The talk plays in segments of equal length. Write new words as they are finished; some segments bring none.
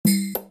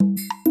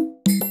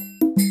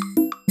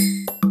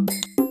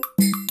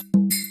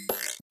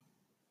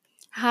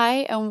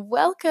Hi, and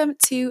welcome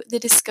to the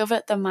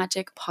Discover the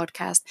Magic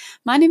podcast.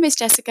 My name is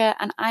Jessica,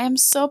 and I am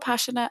so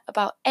passionate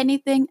about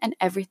anything and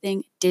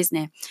everything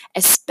Disney,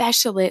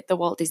 especially the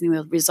Walt Disney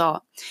World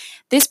Resort.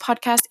 This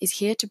podcast is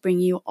here to bring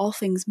you all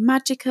things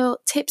magical,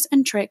 tips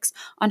and tricks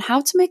on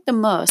how to make the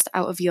most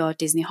out of your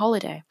Disney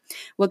holiday.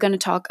 We're going to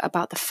talk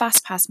about the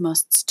FastPass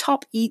musts,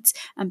 top eats,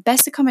 and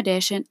best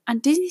accommodation,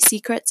 and Disney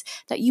secrets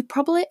that you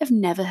probably have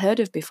never heard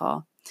of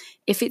before.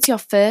 If it's your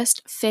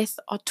first, 5th,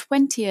 or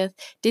 20th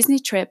Disney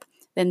trip,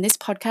 then this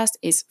podcast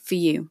is for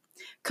you.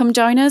 Come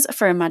join us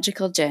for a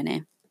magical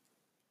journey.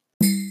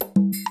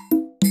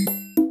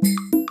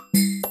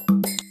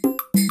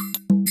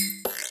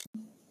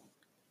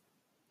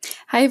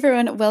 Hi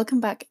everyone,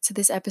 welcome back to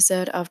this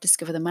episode of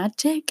Discover the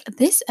Magic.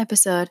 This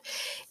episode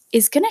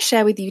is going to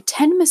share with you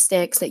 10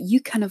 mistakes that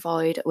you can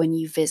avoid when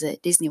you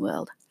visit Disney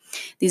World.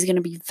 These are going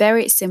to be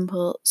very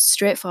simple,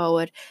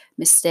 straightforward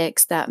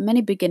mistakes that many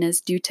beginners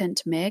do tend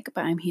to make,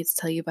 but I'm here to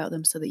tell you about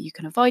them so that you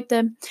can avoid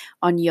them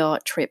on your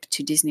trip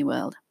to Disney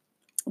World.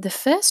 The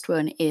first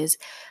one is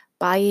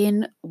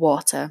buying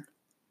water.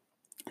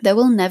 There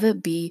will never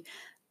be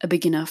a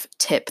big enough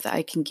tip that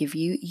I can give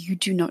you. You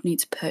do not need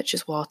to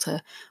purchase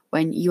water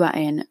when you are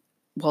in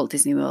Walt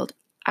Disney World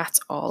at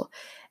all.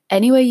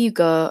 Anywhere you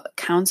go,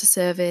 counter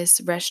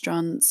service,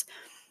 restaurants,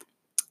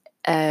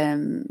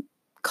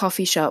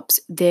 coffee shops,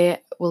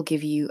 they will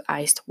give you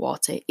iced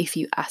water if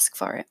you ask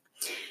for it.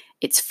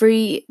 It's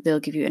free. They'll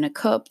give you in a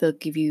cup. They'll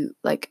give you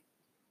like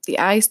the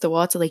ice, the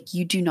water. Like,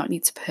 you do not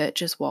need to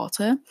purchase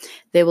water.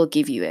 They will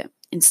give you it.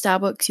 In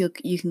Starbucks,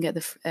 you can get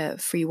the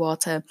free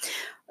water.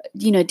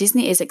 You know,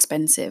 Disney is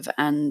expensive,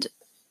 and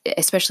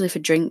especially for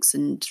drinks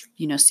and,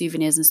 you know,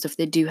 souvenirs and stuff,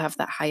 they do have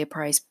that higher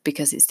price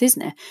because it's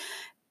Disney.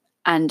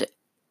 And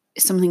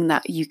something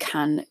that you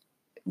can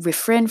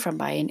refrain from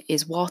buying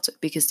is water,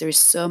 because there is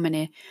so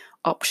many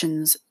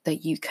options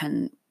that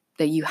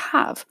you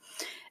have.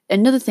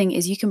 Another thing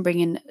is you can bring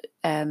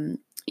in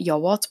your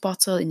water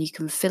bottle and you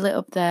can fill it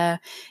up there.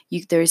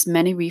 There is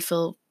many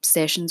refill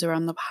stations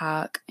around the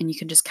park, and you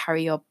can just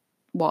carry your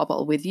water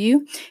bottle with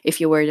you if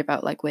you're worried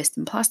about like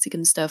wasting plastic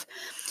and stuff.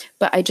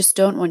 But I just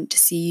don't want to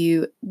see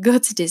you go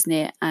to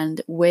Disney and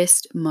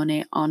waste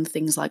money on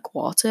things like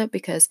water,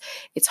 because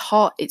it's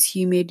hot, it's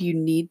humid, you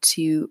need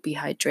to be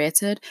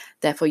hydrated.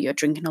 Therefore, you're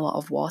drinking a lot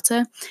of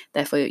water.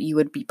 Therefore, you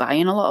would be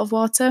buying a lot of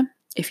water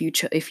if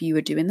you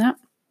were doing that.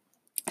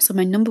 So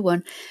my number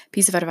one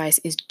piece of advice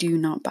is do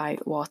not buy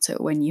water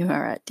when you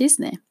are at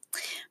Disney.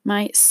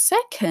 My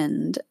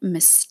second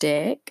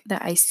mistake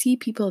that I see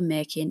people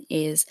making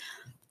is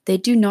they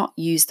do not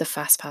use the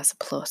FastPass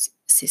Plus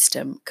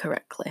system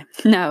correctly.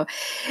 Now,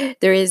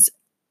 there is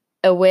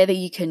a way that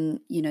you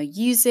can,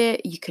 use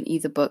it. You can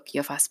either book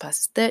your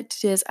FastPasses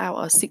 30 days out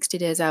or 60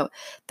 days out.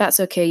 That's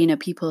okay.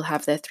 People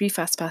have their 3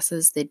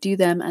 FastPasses, they do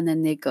them and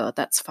then they go.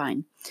 That's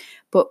fine.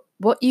 But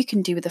what you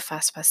can do with the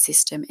FastPass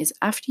system is,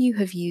 after you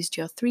have used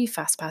your 3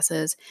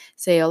 FastPasses,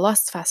 say your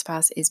last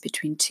FastPass is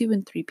between 2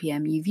 and 3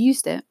 p.m., you've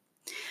used it,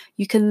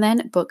 you can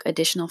then book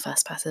additional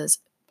FastPasses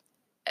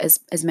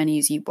as many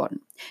as you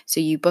want. So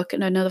you book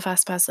another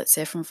FastPass, let's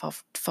say from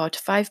 4 to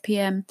 5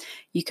 p.m.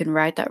 You can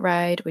ride that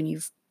ride when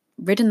you've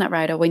ridden that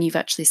ride, or when you've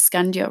actually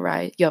scanned your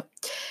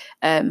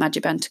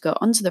Magic Band to go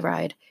onto the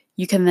ride.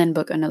 You can then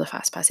book another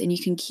FastPass, and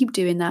you can keep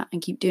doing that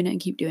and keep doing it and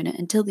keep doing it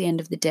until the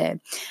end of the day.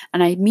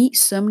 And I meet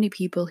so many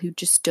people who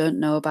just don't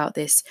know about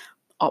this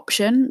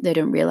option. They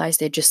don't realize,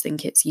 they just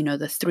think it's,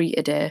 the 3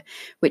 a day,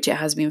 which it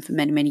has been for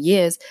many, many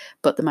years.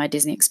 But the My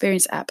Disney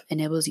Experience app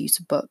enables you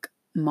to book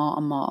more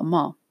and more and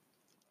more.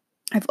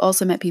 I've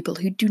also met people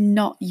who do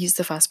not use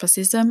the FastPass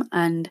system,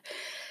 and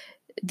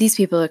these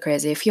people are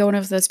crazy. If you're one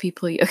of those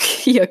people,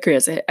 you're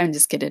crazy. I'm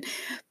just kidding.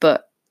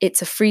 But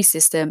it's a free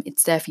system.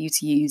 It's there for you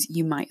to use.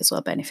 You might as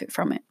well benefit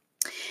from it.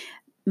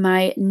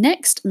 My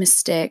next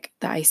mistake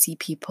that I see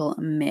people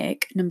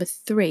make, number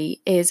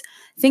 3, is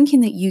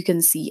thinking that you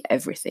can see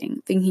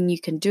everything, thinking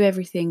you can do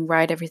everything,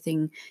 ride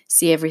everything,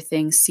 see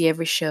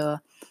every show.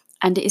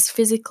 And it is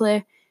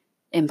physically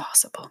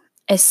impossible.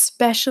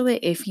 Especially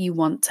if you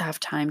want to have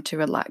time to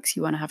relax,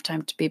 you want to have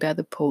time to be by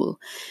the pool.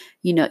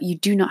 You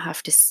do not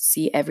have to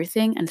see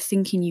everything, and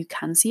thinking you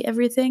can see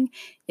everything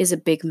is a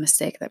big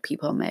mistake that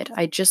people made.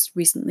 I just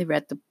recently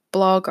read the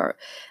blog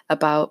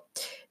about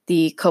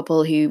the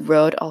couple who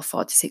rode all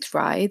 46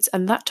 rides,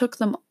 and that took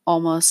them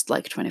almost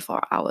like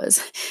 24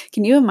 hours.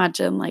 Can you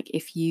imagine, like,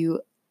 if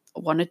you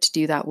wanted to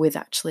do that with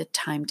actually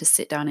time to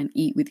sit down and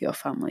eat with your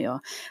family,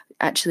 or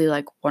actually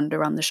like wander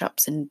around the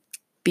shops and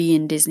be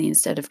in Disney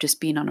instead of just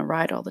being on a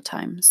ride all the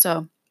time?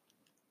 So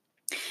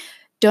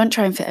don't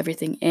try and fit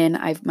everything in.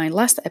 My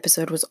last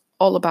episode was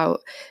all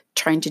about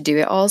trying to do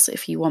it all. So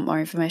if you want more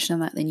information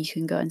on that, then you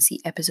can go and see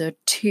episode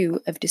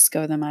 2 of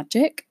Discover the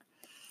Magic.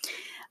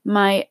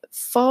 My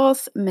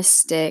 4th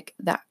mistake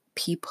that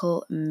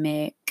people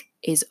make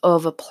is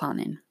over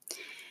planning.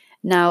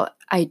 Now,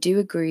 I do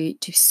agree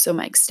to some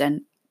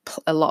extent.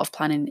 A lot of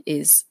planning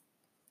is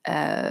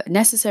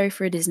necessary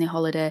for a Disney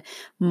holiday,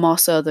 more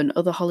so than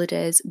other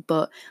holidays,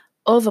 but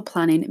over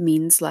planning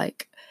means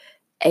like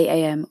 8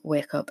 a.m.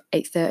 wake up,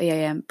 8:30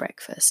 a.m.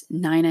 breakfast,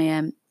 9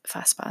 a.m.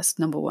 fast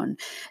number one,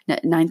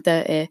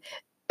 9:30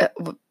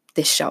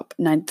 this shop,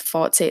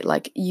 9:40,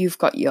 like you've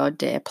got your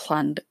day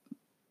planned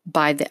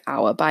by the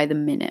hour, by the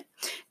minute.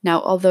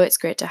 Now, although it's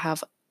great to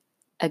have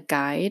a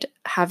guide,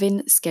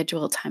 having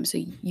scheduled time, so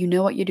you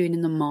know what you're doing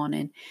in the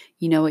morning,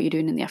 you know what you're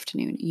doing in the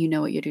afternoon, you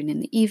know what you're doing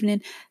in the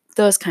evening,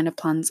 those kind of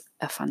plans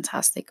are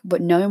fantastic.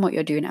 But knowing what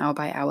you're doing hour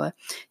by hour,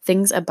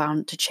 things are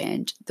bound to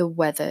change. The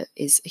weather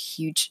is a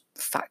huge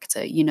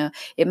factor. You know,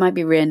 it might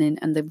be raining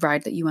and the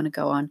ride that you want to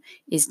go on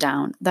is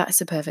down. That is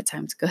the perfect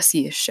time to go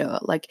see a show.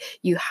 Like,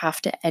 you have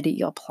to edit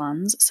your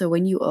plans. So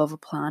when you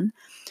overplan,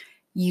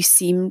 you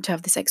seem to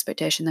have this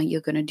expectation that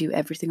you're going to do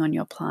everything on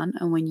your plan.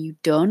 And when you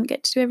don't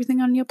get to do everything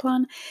on your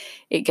plan,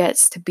 it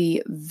gets to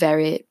be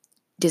very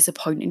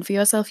disappointing for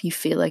yourself. You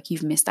feel like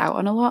you've missed out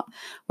on a lot.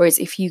 Whereas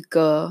if you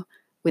go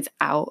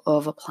without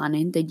over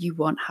planning, then you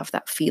won't have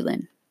that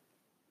feeling.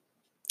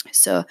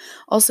 So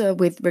also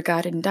with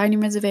regarding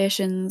dining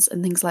reservations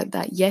and things like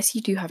that, yes,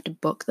 you do have to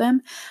book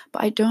them,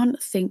 but I don't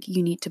think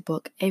you need to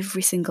book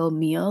every single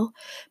meal,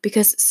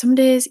 because some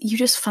days you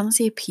just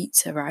fancy a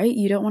pizza, right?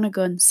 You don't want to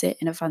go and sit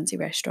in a fancy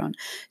restaurant.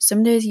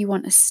 Some days you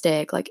want a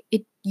steak. Like,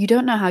 you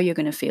don't know how you're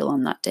going to feel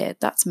on that day.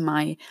 That's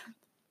my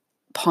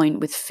point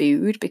with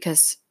food,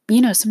 because,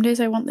 you know, some days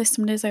I want this,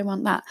 some days I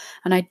want that.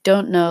 And I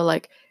don't know,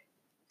 like,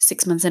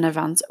 6 months in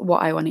advance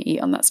what I want to eat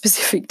on that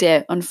specific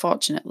day,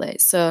 unfortunately.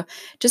 So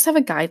just have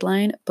a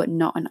guideline, but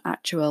not an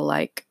actual,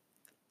 like,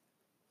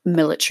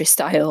 military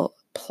style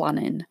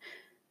planning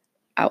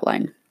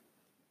outline.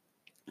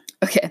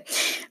 Okay,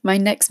 my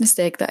next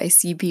mistake that I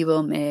see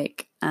people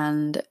make,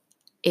 and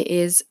it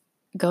is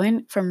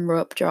going from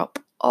rope drop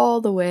all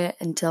the way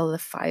until the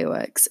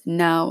fireworks.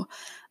 Now,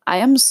 I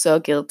am so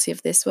guilty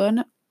of this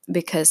one,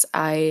 because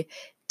I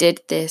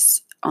did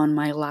this on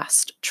my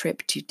last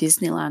trip to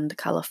Disneyland,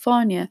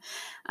 California,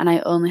 and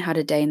I only had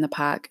a day in the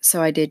park,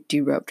 so I did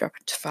do rope drop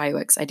to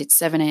fireworks. I did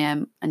 7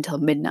 a.m. until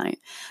midnight,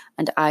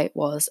 and I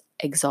was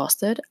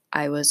exhausted.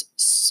 I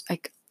was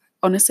like,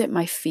 honestly,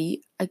 my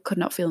feet, I could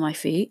not feel my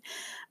feet,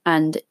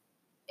 and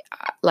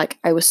like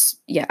I was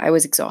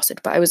exhausted,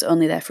 but I was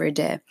only there for a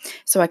day.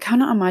 So I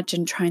cannot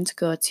imagine trying to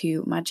go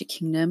to Magic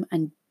Kingdom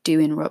and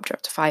doing rope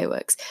drop to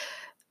fireworks.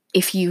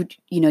 If you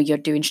know, you're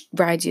doing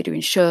rides, you're doing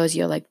shows,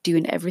 you're like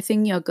doing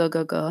everything, you're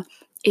go,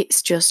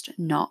 it's just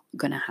not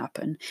gonna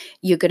happen.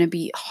 You're gonna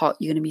be hot,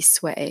 you're gonna be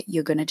sweaty,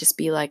 you're gonna just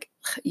be like,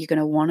 you're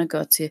gonna want to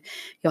go to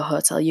your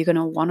hotel, you're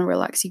gonna want to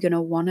relax, you're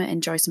gonna want to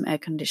enjoy some air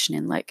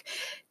conditioning. Like,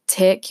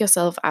 take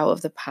yourself out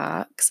of the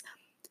parks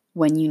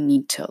when you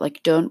need to.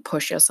 Like, don't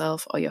push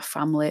yourself or your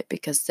family,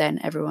 because then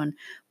everyone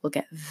will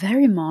get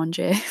very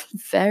mangy,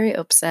 very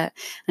upset,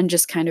 and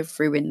just kind of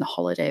ruin the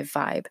holiday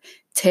vibe.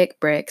 Take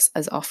breaks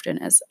as often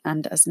as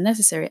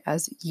necessary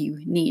as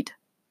you need.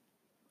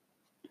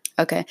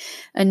 Okay,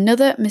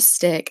 another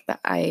mistake that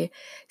I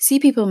see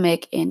people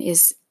making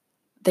is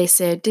they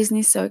say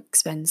Disney's so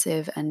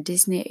expensive, and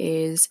Disney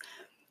is,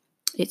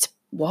 it's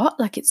what?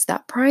 Like, it's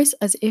that price?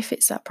 As if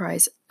it's that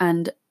price.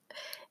 And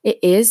it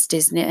is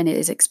Disney and it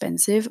is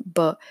expensive,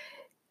 but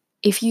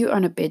if you're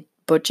on a big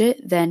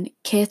budget, then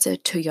cater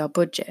to your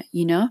budget,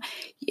 you know?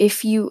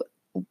 If you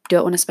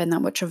don't want to spend that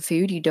much on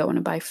food, you don't want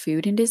to buy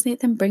food in Disney,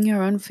 then bring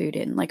your own food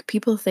in. Like,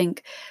 people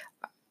think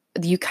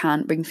you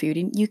can't bring food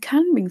in. You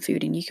can bring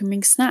food in. You can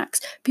bring snacks.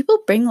 People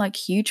bring like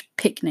huge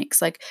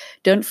picnics. Like,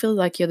 don't feel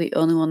like you're the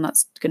only one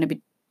that's going to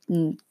be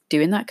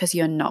doing that, because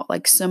you're not.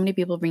 Like, so many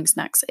people bring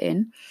snacks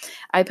in.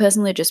 I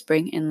personally just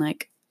bring in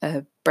like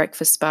a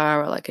breakfast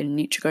bar or like a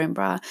Nutri-Grain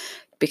bar,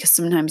 because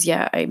sometimes,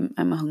 yeah,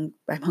 I'm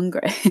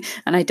hungry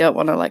and I don't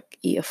want to like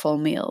eat a full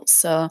meal.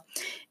 So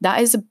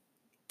that is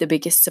the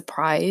biggest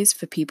surprise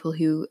for people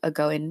who are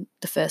going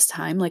the first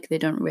time. Like, they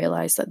don't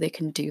realize that they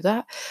can do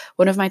that.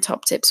 One of my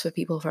top tips for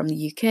people from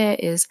the UK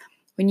is,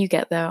 when you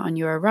get there on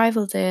your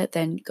arrival day,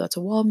 then go to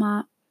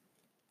Walmart,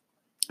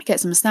 get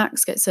some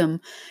snacks, get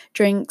some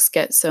drinks,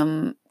 get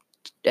some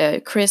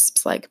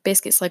crisps, like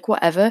biscuits, like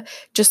whatever,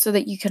 just so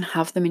that you can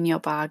have them in your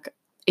bag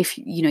if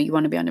you know you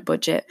want to be on a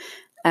budget.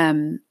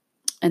 And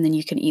then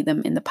you can eat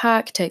them in the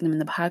park, take them in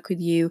the park with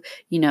you.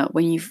 You know,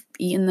 when you've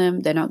eaten them,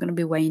 they're not going to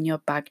be weighing your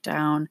bag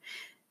down.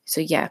 So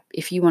yeah,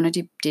 if you want to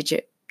do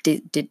digit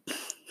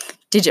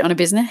on a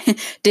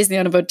business, Disney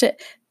on a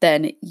budget,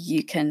 then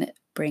you can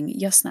bring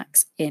your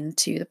snacks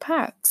into the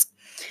parks.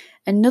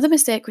 Another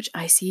mistake which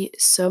I see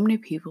so many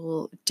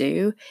people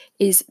do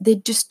is they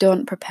just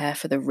don't prepare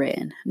for the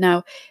rain.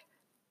 Now,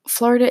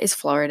 Florida is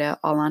Florida,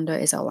 Orlando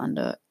is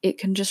Orlando. It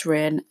can just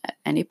rain at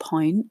any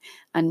point,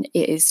 and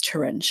it is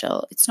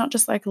torrential. It's not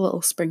just like a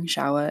little spring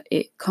shower.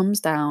 It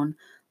comes down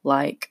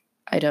like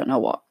I don't know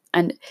what.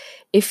 And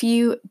if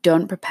you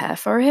don't prepare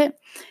for it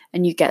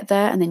and you get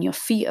there and then your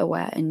feet are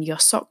wet and your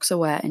socks are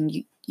wet, and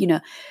you know,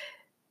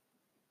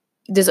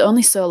 there's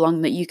only so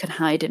long that you can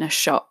hide in a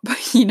shop,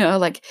 you know,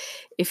 like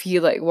if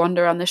you like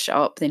wander around the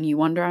shop, then you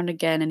wander around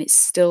again and it's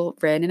still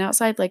raining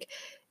outside, like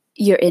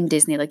you're in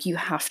Disney, like you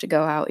have to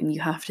go out and you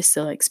have to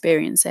still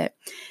experience it.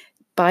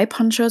 buy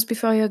ponchos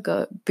before you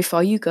go.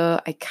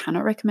 I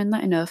cannot recommend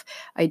that enough.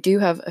 I do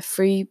have a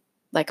free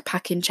like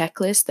packing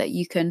checklist that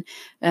you can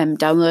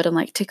download and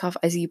like tick off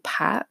as you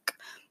pack.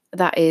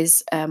 That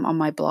is on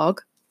my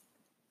blog.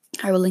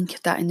 I will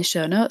link that in the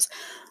show notes.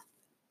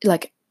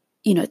 Like,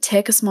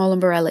 take a small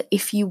umbrella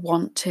if you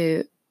want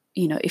to,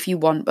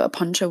 but a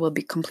poncho will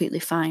be completely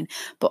fine.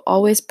 But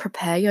always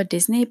prepare your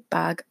Disney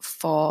bag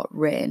for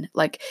rain.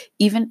 Like,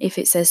 even if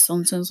it says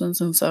sun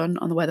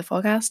on the weather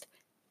forecast,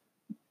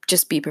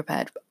 just be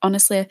prepared.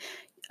 Honestly,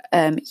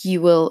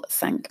 you will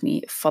thank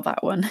me for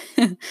that one.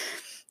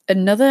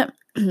 Another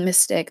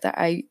mistake that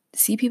I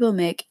see people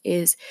make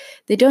is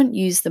they don't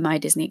use the My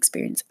Disney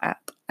Experience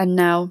app. And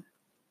now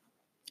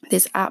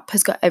this app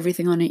has got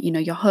everything on it,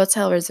 your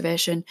hotel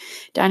reservation,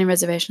 dining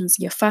reservations,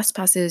 your fast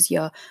passes,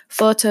 your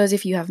photos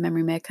if you have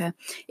Memory Maker.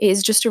 It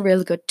is just a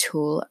really good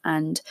tool.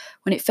 And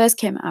when it first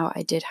came out,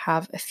 I did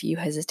have a few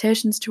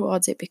hesitations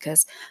towards it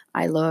because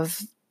I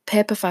love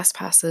paper fast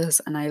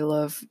passes and I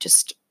love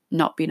just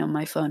not being on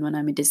my phone when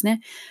I'm in Disney.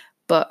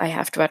 But I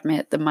have to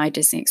admit that My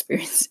Disney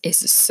Experience is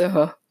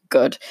so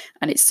good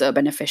and it's so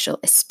beneficial,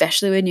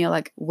 especially when you're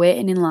like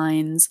waiting in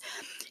lines.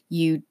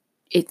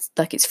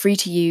 It's free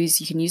to use.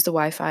 You can use the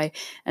Wi-Fi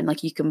and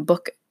like you can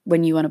book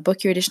when you want to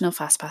book your additional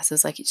fast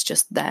passes, like it's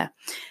just there.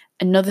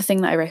 Another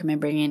thing that I recommend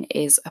bringing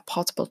is a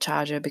portable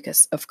charger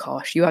because of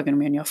course you are going to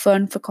be on your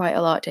phone for quite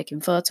a lot,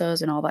 taking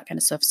photos and all that kind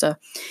of stuff. So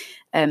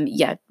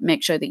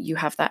make sure that you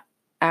have that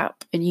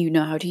app and you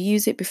know how to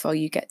use it before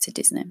you get to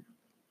Disney.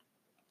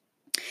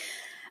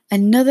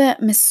 Another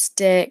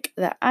mistake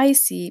that I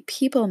see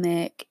people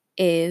make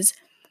is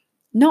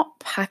not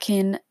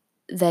packing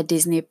their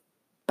Disney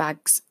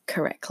bags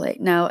correctly.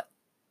 Now,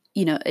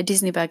 a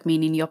Disney bag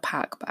meaning your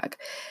pack bag.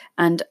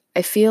 And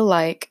I feel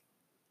like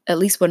at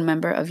least one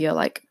member of your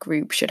like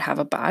group should have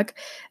a bag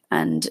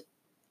and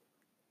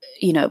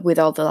with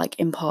all the like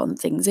important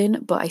things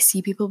in, but I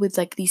see people with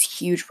like these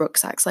huge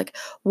rucksacks. Like,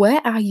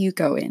 where are you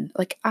going?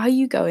 Like, are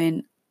you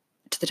going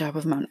to the top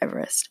of Mount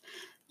Everest?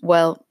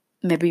 Well,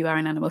 maybe you are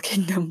in Animal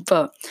Kingdom,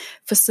 but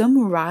for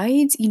some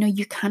rides,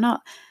 you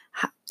cannot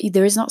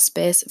there is not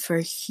space for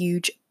a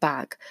huge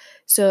bag.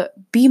 So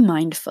be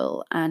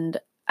mindful. And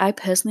I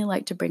personally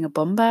like to bring a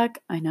bum bag.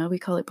 I know we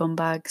call it bum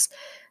bags,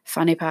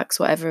 fanny packs,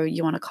 whatever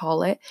you want to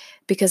call it,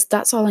 because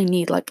that's all I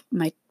need. Like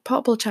my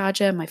portable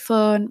charger, my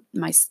phone,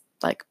 my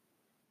like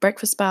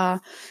breakfast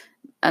bar,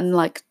 and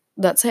like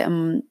that's it.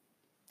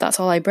 That's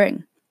all I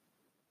bring.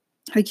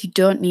 Like, you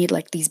don't need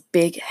like these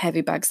big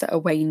heavy bags that are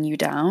weighing you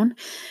down.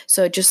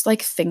 So just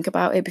like think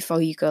about it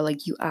before you go.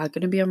 Like, you are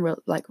going to be on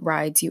like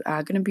rides, you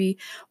are going to be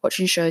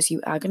watching shows,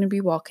 you are going to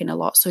be walking a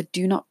lot. So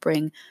do not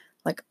bring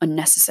like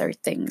unnecessary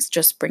things,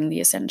 just bring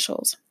the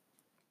essentials.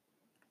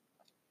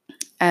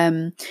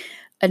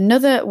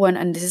 Another one,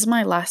 and this is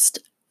my last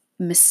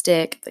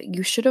mistake that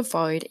you should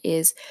avoid,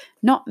 is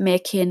not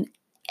making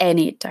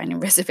any dining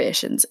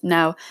reservations.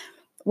 Now,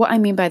 what I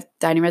mean by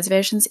dining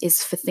reservations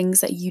is for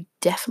things that you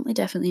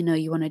definitely know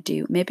you want to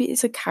do. Maybe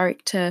it's a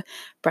character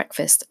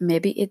breakfast.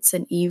 Maybe it's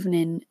an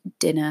evening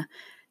dinner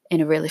in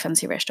a really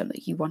fancy restaurant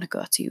that you want to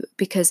go to,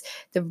 because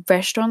the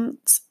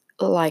restaurants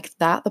like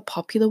that, the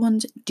popular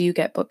ones, do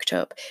get booked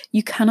up.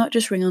 You cannot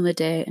just ring on the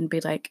day and be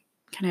like,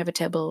 can I have a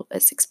table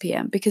at 6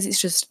 p.m? Because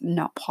it's just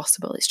not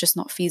possible. It's just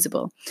not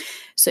feasible.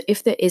 So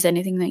if there is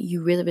anything that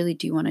you really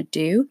do want to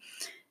do,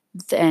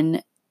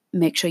 then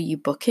make sure you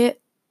book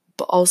it.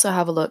 But also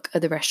have a look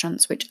at the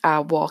restaurants which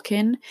are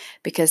walk-in,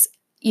 because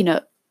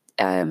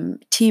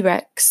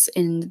T-Rex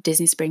in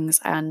Disney Springs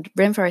and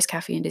Rainforest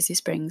Cafe in Disney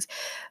Springs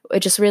are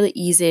just really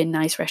easy,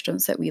 nice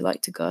restaurants that we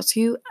like to go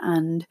to.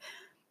 And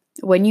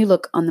when you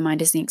look on the My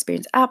Disney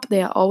Experience app,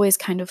 they are always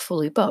kind of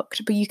fully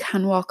booked, but you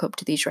can walk up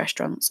to these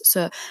restaurants.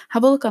 So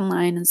have a look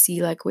online and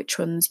see like which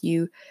ones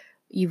you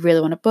really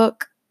want to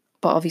book.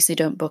 But obviously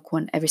don't book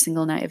one every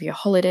single night of your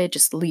holiday.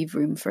 Just leave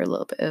room for a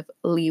little bit of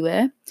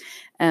leeway.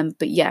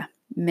 But yeah,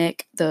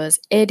 make those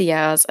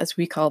ADRs, as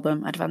we call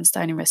them, advanced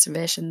dining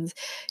reservations,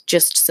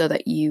 just so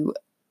that you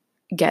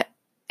get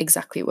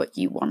exactly what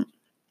you want.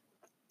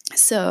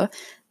 So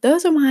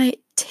those are my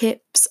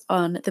tips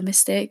on the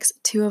mistakes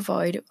to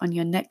avoid on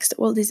your next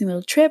Walt Disney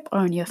World trip or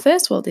on your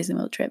first Walt Disney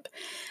World trip.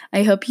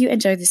 I hope you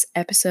enjoyed this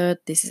episode.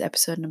 This is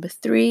episode number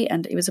 3,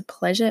 and it was a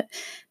pleasure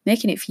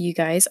making it for you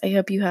guys. I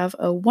hope you have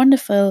a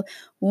wonderful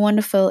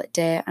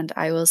day, and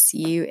I will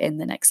see you in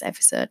the next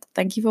episode.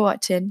 Thank you for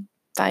watching.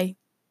 Bye.